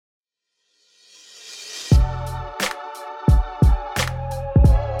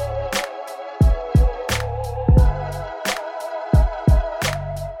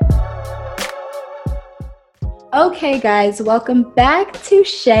Okay, guys, welcome back to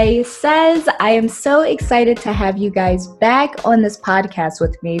Shay Says. I am so excited to have you guys back on this podcast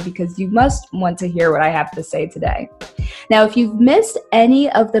with me because you must want to hear what I have to say today. Now, if you've missed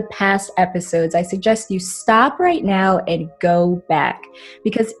any of the past episodes, I suggest you stop right now and go back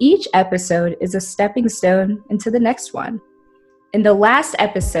because each episode is a stepping stone into the next one. In the last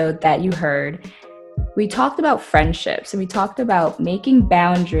episode that you heard, we talked about friendships and we talked about making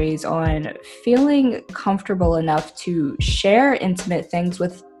boundaries on feeling comfortable enough to share intimate things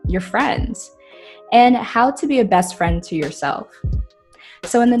with your friends and how to be a best friend to yourself.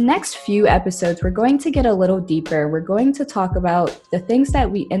 So in the next few episodes, we're going to get a little deeper. We're going to talk about the things that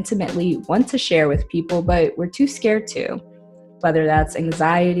we intimately want to share with people, but we're too scared to, whether that's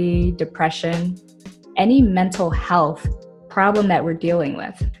anxiety, depression, any mental health problem that we're dealing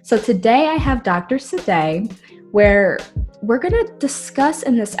with. So today I have Dr. Sadeh, where we're going to discuss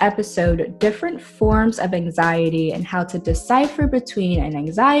in this episode different forms of anxiety and how to decipher between an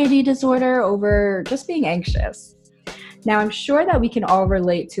anxiety disorder over just being anxious. Now, I'm sure that we can all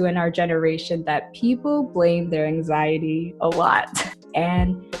relate to in our generation that people blame their anxiety a lot,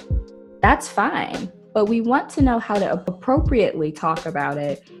 and that's fine. But we want to know how to appropriately talk about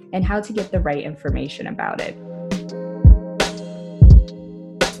it and how to get the right information about it.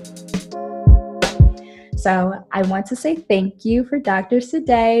 So I want to say thank you for Dr.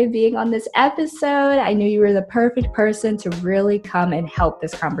 Sadeh being on this episode. I knew you were the perfect person to really come and help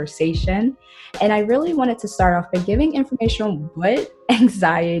this conversation. And I really wanted to start off by giving information on what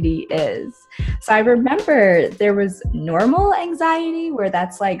anxiety is. So I remember there was normal anxiety, where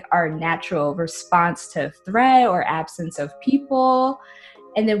that's like our natural response to threat or absence of people.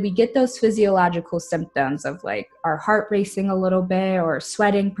 And then we get those physiological symptoms of like our heart racing a little bit or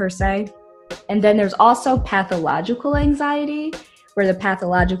sweating per se. And then there's also pathological anxiety, where the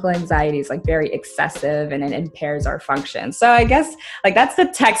pathological anxiety is like very excessive and it impairs our function. So I guess like that's the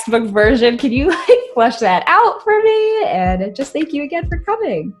textbook version. Can you like flesh that out for me? And just thank you again for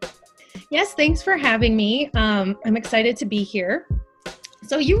coming. Yes, thanks for having me. I'm excited to be here.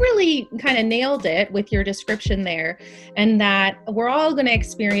 So you really kind of nailed it with your description there, and that we're all going to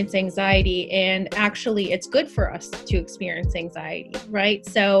experience anxiety, and actually it's good for us to experience anxiety, right?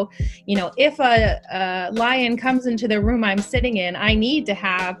 So, if a lion comes into the room I'm sitting in, I need to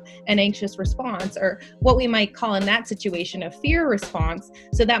have an anxious response, or what we might call in that situation a fear response,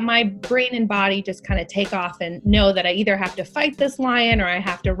 so that my brain and body just kind of take off and know that I either have to fight this lion or I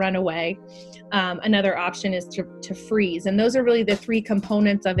have to run away. Another option is to freeze. And those are really the three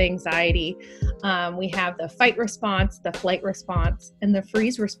components of anxiety. We have the fight response, the flight response, and the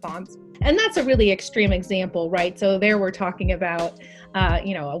freeze response. And that's a really extreme example, right? So there we're talking about,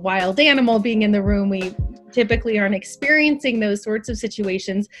 a wild animal being in the room. We typically aren't experiencing those sorts of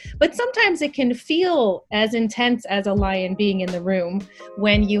situations, but sometimes it can feel as intense as a lion being in the room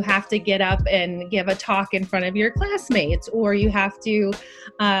when you have to get up and give a talk in front of your classmates, or you have to,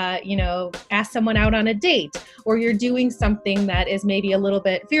 ask someone out on a date, or you're doing something that is maybe a little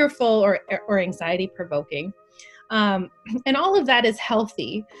bit fearful or anxiety provoking. And all of that is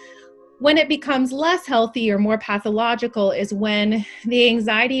healthy. When it becomes less healthy or more pathological is when the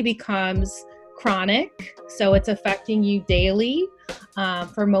anxiety becomes chronic, so it's affecting you daily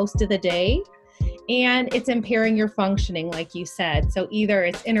for most of the day, and it's impairing your functioning, like you said. So either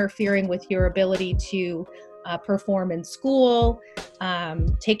it's interfering with your ability to perform in school,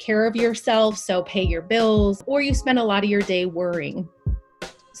 take care of yourself, so pay your bills, or you spend a lot of your day worrying.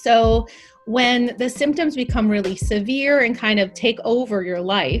 So when the symptoms become really severe and kind of take over your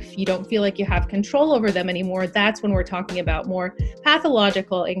life, you don't feel like you have control over them anymore, that's when we're talking about more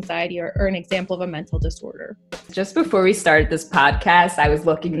pathological anxiety or an example of a mental disorder. Just before we started this podcast, I was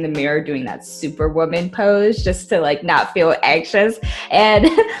looking in the mirror doing that superwoman pose just to like not feel anxious. And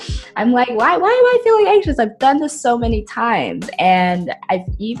I'm like, why am I feeling anxious? I've done this so many times. And I've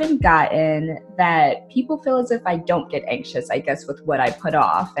even gotten that people feel as if I don't get anxious, I guess, with what I put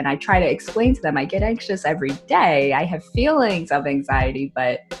off. And I try to explain to them, I get anxious every day. I have feelings of anxiety,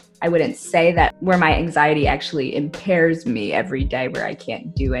 but I wouldn't say that where my anxiety actually impairs me every day where I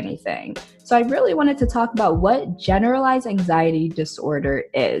can't do anything. So I really wanted to talk about what generalized anxiety disorder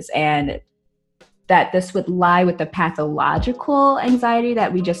is, and that this would lie with the pathological anxiety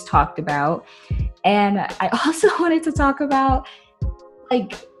that we just talked about. And I also wanted to talk about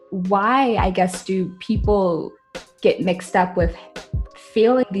like why, I guess, do people get mixed up with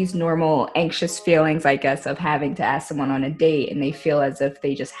feeling these normal anxious feelings, I guess, of having to ask someone on a date, and they feel as if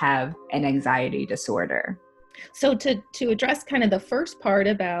they just have an anxiety disorder. So to address kind of the first part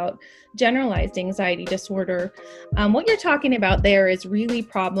about generalized anxiety disorder, what you're talking about there is really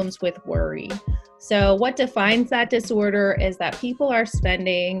problems with worry. So what defines that disorder is that people are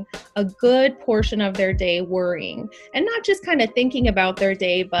spending a good portion of their day worrying, and not just kind of thinking about their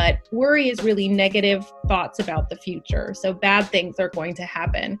day, but worry is really negative thoughts about the future. So bad things are going to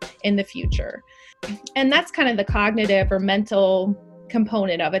happen in the future. And that's kind of the cognitive or mental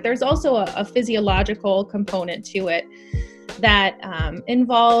component of it. There's also a physiological component to it that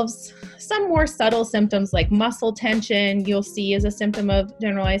involves some more subtle symptoms like muscle tension, you'll see as a symptom of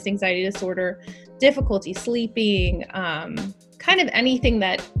generalized anxiety disorder, difficulty sleeping, kind of anything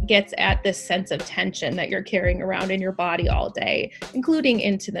that gets at this sense of tension that you're carrying around in your body all day, including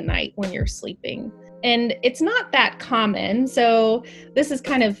into the night when you're sleeping. And it's not that common. So this is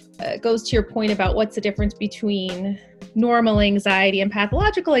kind of goes to your point about what's the difference between normal anxiety and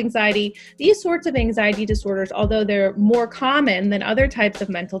pathological anxiety. These sorts of anxiety disorders, although they're more common than other types of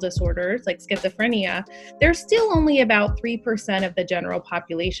mental disorders like schizophrenia, they're still only about 3% of the general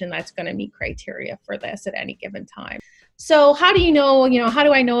population that's going to meet criteria for this at any given time. So how do you know, how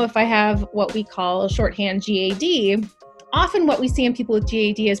do I know if I have what we call shorthand GAD? Often what we see in people with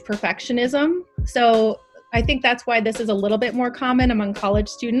GAD is perfectionism. So I think that's why this is a little bit more common among college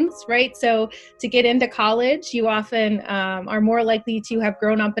students, right? So to get into college, you often are more likely to have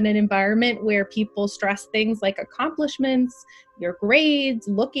grown up in an environment where people stress things like accomplishments, your grades,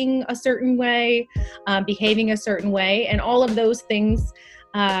 looking a certain way, behaving a certain way, and all of those things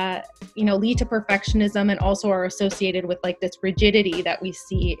lead to perfectionism and also are associated with like this rigidity that we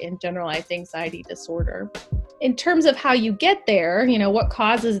see in generalized anxiety disorder. In terms of how you get there, what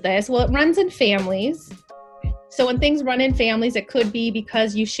causes this? Well, it runs in families. So when things run in families, it could be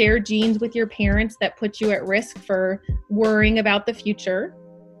because you share genes with your parents that put you at risk for worrying about the future.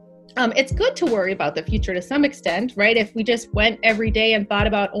 It's good to worry about the future to some extent, right? If we just went every day and thought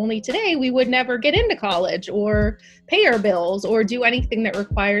about only today, we would never get into college or pay our bills or do anything that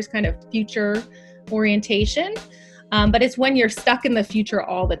requires kind of future orientation. But it's when you're stuck in the future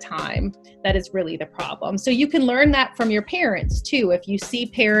all the time that is really the problem. So you can learn that from your parents too. If you see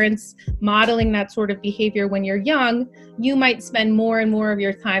parents modeling that sort of behavior when you're young, you might spend more and more of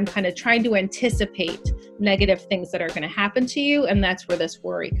your time kind of trying to anticipate negative things that are going to happen to you. And that's where this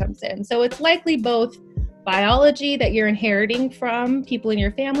worry comes in. So it's likely both biology that you're inheriting from people in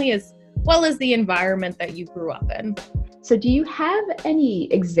your family as well as the environment that you grew up in. So do you have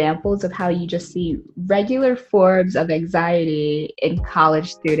any examples of how you just see regular forms of anxiety in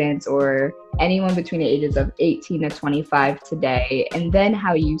college students or anyone between the ages of 18 to 25 today, and then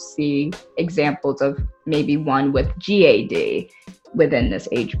how you see examples of maybe one with GAD within this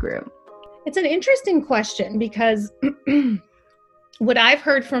age group? It's an interesting question because what I've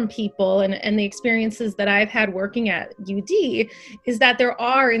heard from people and the experiences that I've had working at UD is that there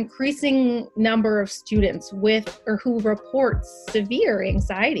are increasing number of students with or who report severe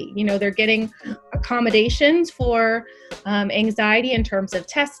anxiety. They're getting accommodations for anxiety in terms of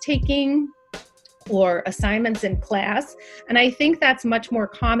test taking or assignments in class. And I think that's much more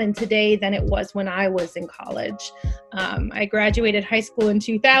common today than it was when I was in college. I graduated high school in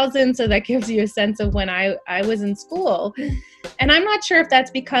 2000, so that gives you a sense of when I was in school. And I'm not sure if that's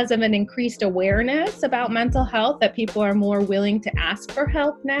because of an increased awareness about mental health, that people are more willing to ask for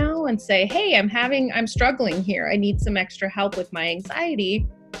help now and say, hey, I'm struggling here. I need some extra help with my anxiety.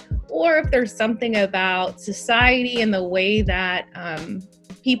 Or if there's something about society and the way that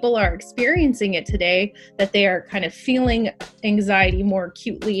people are experiencing it today, that they are kind of feeling anxiety more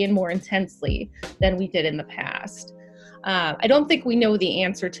acutely and more intensely than we did in the past. I don't think we know the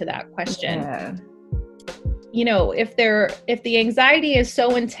answer to that question. Yeah. If the anxiety is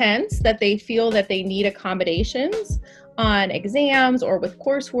so intense that they feel that they need accommodations on exams or with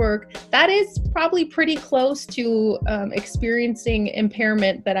coursework, that is probably pretty close to experiencing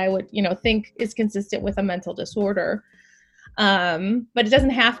impairment that I would, think is consistent with a mental disorder. But it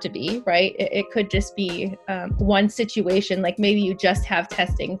doesn't have to be, right? It could just be one situation, like maybe you just have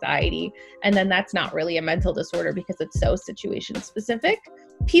test anxiety, and then that's not really a mental disorder because it's so situation specific.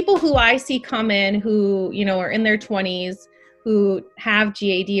 People who I see come in who, are in their 20s, who have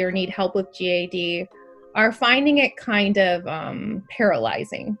GAD or need help with GAD, are finding it kind of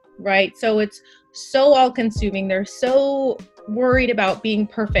paralyzing, right? So it's so all-consuming. They're so worried about being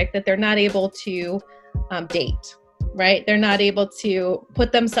perfect that they're not able to date. Right? They're not able to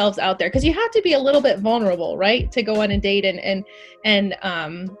put themselves out there because you have to be a little bit vulnerable, right? To go on a date and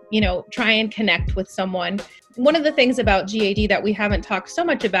try and connect with someone. One of the things about GAD that we haven't talked so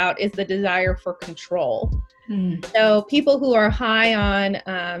much about is the desire for control. So people who are high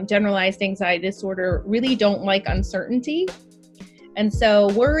on generalized anxiety disorder really don't like uncertainty. And so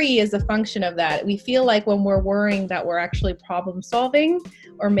worry is a function of that. We feel like when we're worrying that we're actually problem solving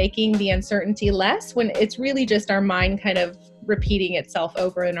or making the uncertainty less when it's really just our mind kind of repeating itself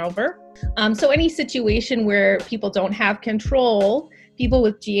over and over. So any situation where people don't have control, people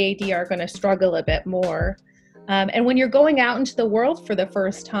with GAD are going to struggle a bit more. And when you're going out into the world for the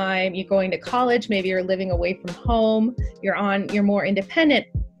first time, you're going to college, maybe you're living away from home, you're more independent,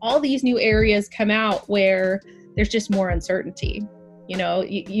 all these new areas come out where there's just more uncertainty. You know,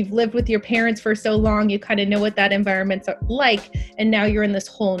 you've lived with your parents for so long, you kind of know what that environment's like, and now you're in this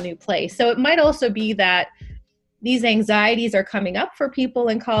whole new place. So it might also be that these anxieties are coming up for people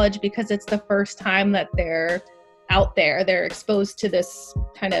in college because it's the first time that they're out there. They're exposed to this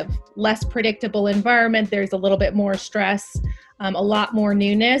kind of less predictable environment. There's a little bit more stress, a lot more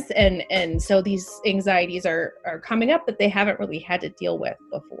newness. And so these anxieties are coming up that they haven't really had to deal with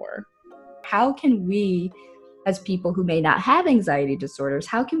before. How can we, as people who may not have anxiety disorders,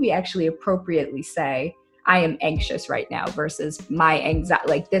 how can we actually appropriately say, I am anxious right now versus my anxiety,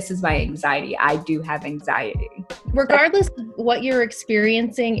 like this is my anxiety. I do have anxiety. Regardless of what you're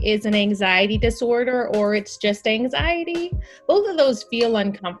experiencing is an anxiety disorder or it's just anxiety, both of those feel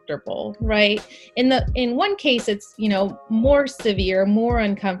uncomfortable, right? In one case, it's, more severe, more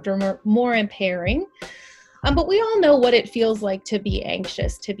uncomfortable, more impairing. But we all know what it feels like to be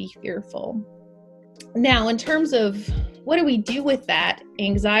anxious, to be fearful. Now, in terms of what do we do with that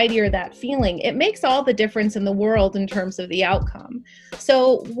anxiety or that feeling, it makes all the difference in the world in terms of the outcome.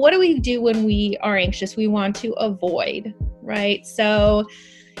 So what do we do when we are anxious? We want to avoid, right? So,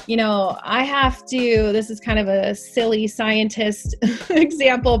 this is kind of a silly scientist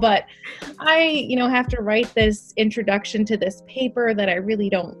example, but I, have to write this introduction to this paper that I really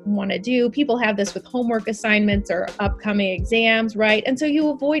don't want to do. People have this with homework assignments or upcoming exams, right? And so you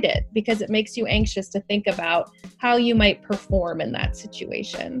avoid it because it makes you anxious to think about how you might perform in that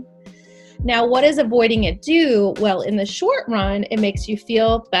situation. Now, what does avoiding it do? Well, in the short run, it makes you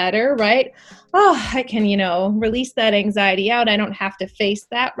feel better, right? Oh, I can, release that anxiety out. I don't have to face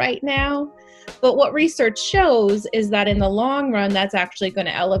that right now. But what research shows is that in the long run, that's actually going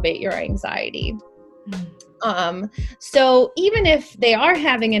to elevate your anxiety. So even if they are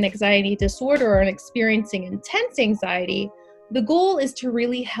having an anxiety disorder or experiencing intense anxiety, the goal is to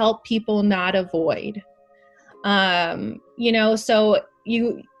really help people not avoid.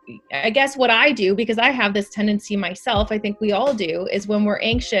 I guess what I do, because I have this tendency myself, I think we all do, is when we're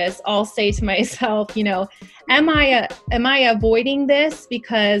anxious, I'll say to myself, am I avoiding this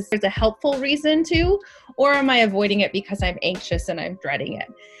because there's a helpful reason to, or am I avoiding it because I'm anxious and I'm dreading it?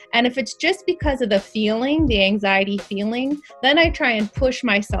 And if it's just because of the feeling, the anxiety feeling, then I try and push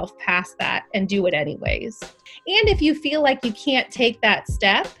myself past that and do it anyways. And if you feel like you can't take that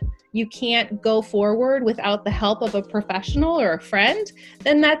step, you can't go forward without the help of a professional or a friend,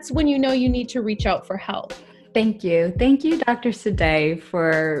 then that's when you know you need to reach out for help. Thank you. Thank you, Dr. Sadeh,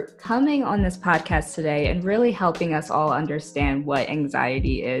 for coming on this podcast today and really helping us all understand what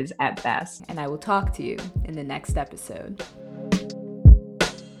anxiety is at best. And I will talk to you in the next episode.